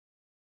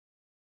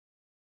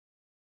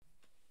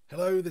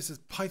Hello, this is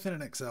Python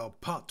and Excel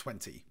part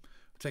 20.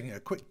 We're taking a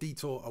quick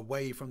detour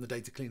away from the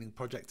data cleaning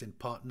project in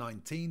part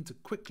 19 to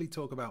quickly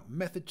talk about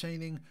method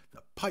chaining,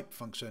 the pipe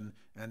function,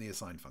 and the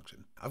assign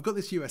function. I've got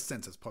this US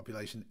Census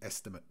population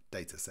estimate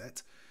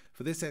dataset.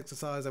 For this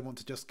exercise, I want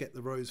to just get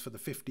the rows for the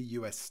 50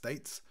 US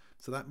states.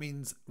 So that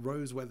means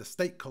rows where the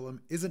state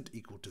column isn't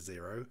equal to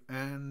 0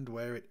 and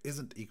where it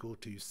isn't equal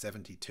to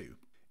 72.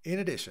 In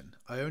addition,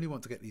 I only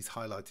want to get these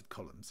highlighted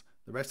columns.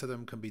 The rest of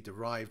them can be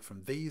derived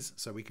from these,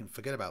 so we can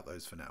forget about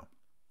those for now.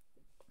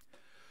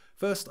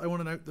 First, I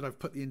want to note that I've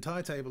put the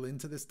entire table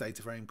into this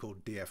data frame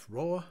called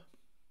DFRaw.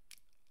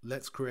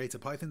 Let's create a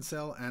Python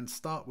cell and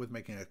start with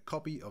making a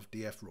copy of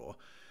DFRaw.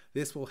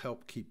 This will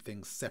help keep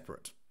things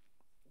separate.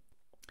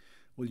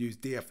 We'll use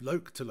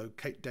dfloc to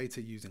locate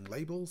data using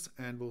labels,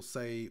 and we'll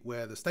say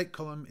where the state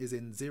column is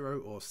in 0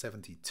 or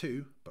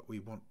 72, but we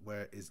want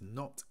where it is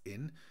not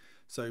in.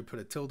 So put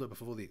a tilde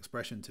before the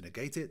expression to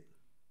negate it.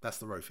 That's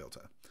the row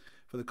filter.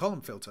 For the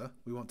column filter,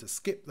 we want to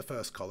skip the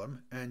first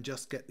column and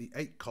just get the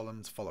 8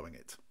 columns following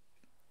it.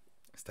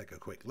 Let's take a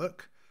quick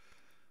look.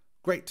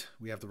 Great,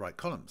 we have the right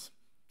columns.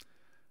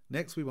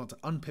 Next, we want to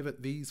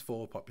unpivot these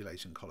 4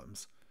 population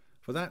columns.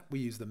 For that,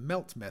 we use the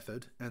melt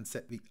method and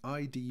set the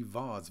id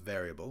vars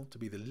variable to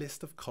be the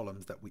list of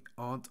columns that we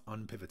aren't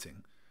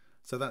unpivoting.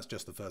 So that's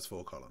just the first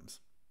 4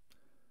 columns.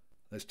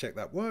 Let's check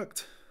that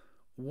worked.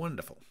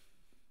 Wonderful.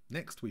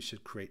 Next, we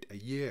should create a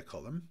year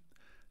column.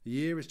 The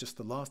year is just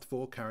the last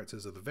 4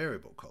 characters of the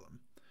variable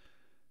column,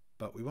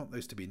 but we want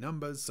those to be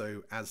numbers,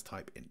 so as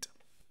type int.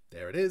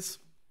 There it is.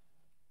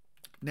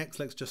 Next,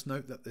 let's just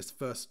note that this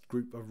first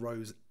group of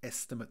rows,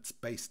 estimates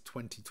base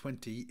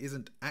 2020,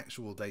 isn't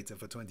actual data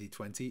for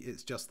 2020,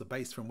 it's just the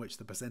base from which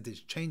the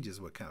percentage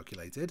changes were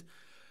calculated.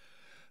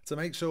 To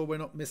make sure we're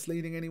not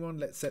misleading anyone,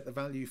 let's set the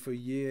value for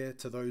year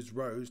to those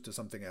rows to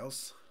something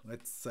else.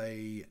 Let's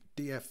say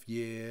df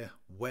year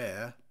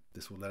where.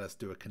 This will let us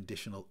do a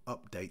conditional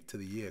update to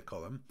the year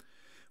column.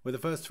 Where the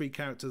first 3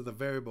 characters of the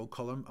variable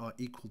column are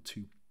equal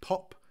to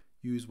pop,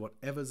 use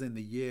whatever's in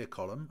the year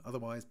column,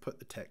 otherwise put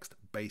the text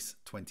base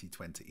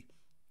 2020.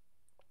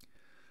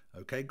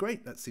 Okay,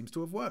 great, that seems to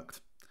have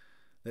worked.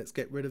 Let's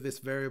get rid of this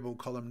variable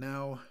column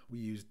now. We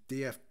use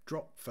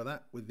dfdrop for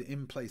that with the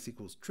in place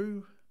equals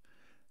true.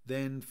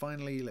 Then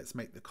finally, let's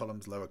make the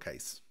columns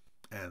lowercase.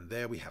 And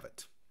there we have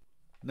it.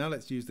 Now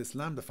let's use this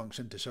lambda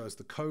function to show us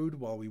the code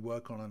while we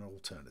work on an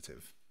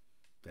alternative.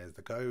 There's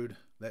the code.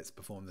 Let's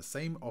perform the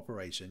same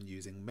operation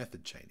using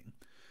method chaining.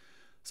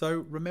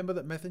 So remember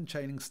that method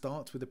chaining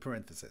starts with a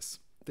parenthesis.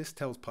 This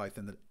tells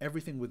Python that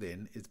everything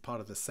within is part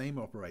of the same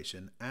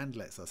operation and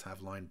lets us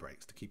have line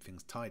breaks to keep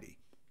things tidy.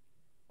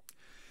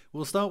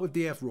 We'll start with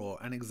dfraw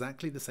and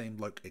exactly the same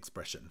loc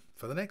expression.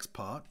 For the next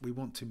part, we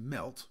want to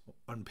melt,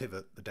 or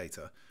unpivot the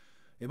data.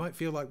 It might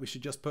feel like we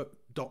should just put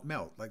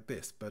 .melt like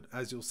this, but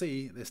as you'll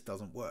see, this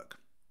doesn't work.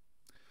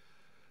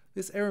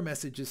 This error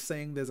message is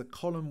saying there's a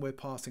column we're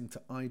passing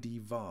to id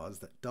vars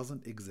that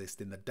doesn't exist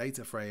in the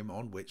data frame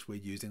on which we're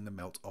using the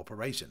melt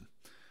operation.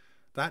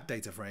 That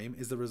data frame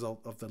is the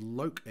result of the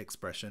loc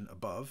expression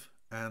above,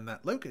 and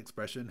that loc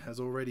expression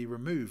has already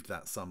removed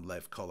that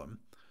sumLev column.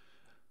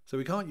 So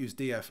we can't use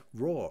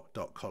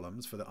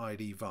dfraw.columns for the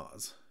id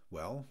vars.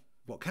 Well,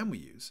 what can we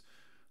use?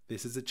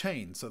 This is a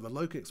chain, so the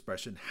loc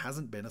expression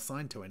hasn't been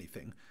assigned to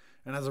anything,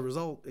 and as a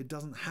result, it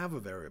doesn't have a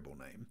variable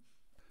name.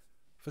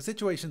 For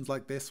situations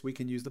like this, we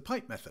can use the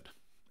pipe method.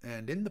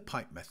 And in the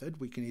pipe method,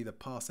 we can either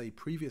pass a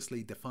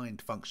previously defined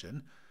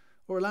function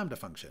or a lambda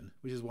function,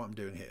 which is what I'm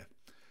doing here.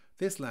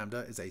 This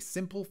lambda is a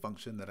simple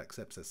function that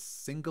accepts a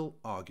single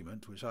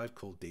argument, which I've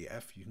called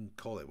df. You can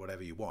call it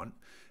whatever you want.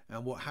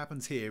 And what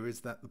happens here is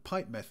that the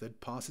pipe method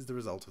passes the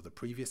result of the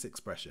previous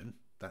expression,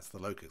 that's the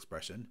loc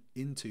expression,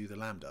 into the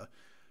lambda.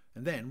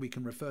 And then we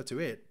can refer to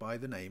it by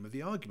the name of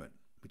the argument,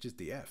 which is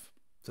df.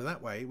 So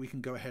that way we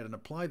can go ahead and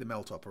apply the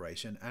melt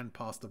operation and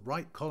pass the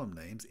right column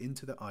names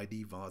into the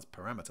id vars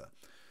parameter.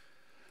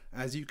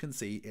 As you can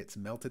see, it's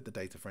melted the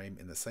data frame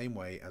in the same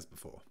way as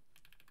before.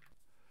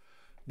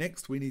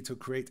 Next, we need to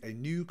create a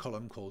new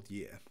column called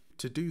year.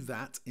 To do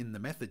that in the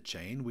method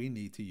chain, we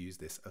need to use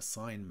this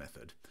assign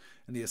method.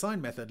 And the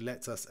assign method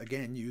lets us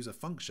again use a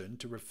function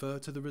to refer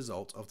to the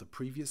result of the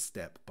previous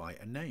step by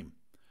a name.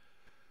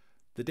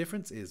 The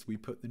difference is we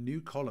put the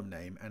new column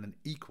name and an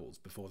equals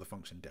before the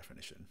function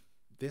definition.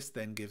 This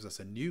then gives us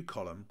a new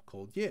column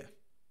called year.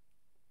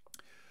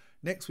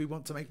 Next, we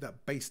want to make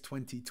that base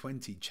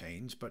 2020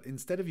 change, but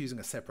instead of using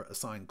a separate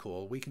assign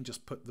call, we can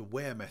just put the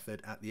where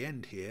method at the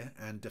end here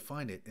and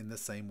define it in the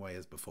same way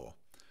as before.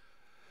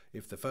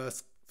 If the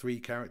first 3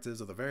 characters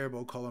of the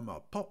variable column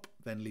are pop,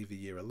 then leave the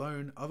year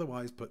alone,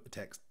 otherwise put the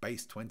text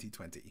base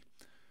 2020.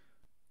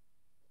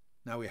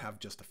 Now we have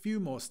just a few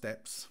more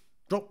steps.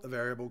 Drop the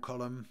variable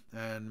column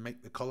and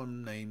make the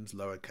column names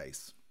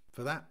lowercase.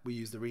 For that, we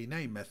use the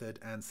rename method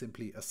and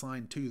simply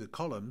assign to the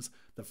columns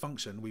the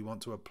function we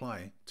want to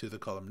apply to the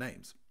column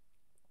names.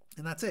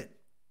 And that's it.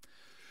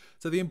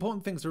 So the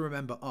important things to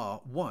remember are,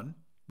 1,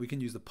 we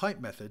can use the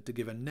pipe method to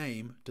give a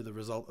name to the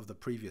result of the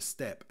previous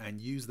step and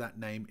use that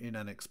name in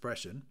an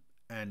expression.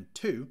 And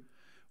 2,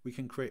 we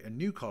can create a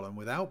new column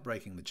without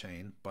breaking the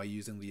chain by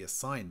using the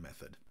assign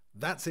method.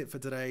 That's it for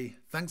today.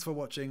 Thanks for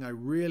watching. I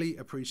really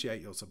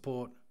appreciate your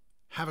support.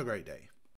 Have a great day.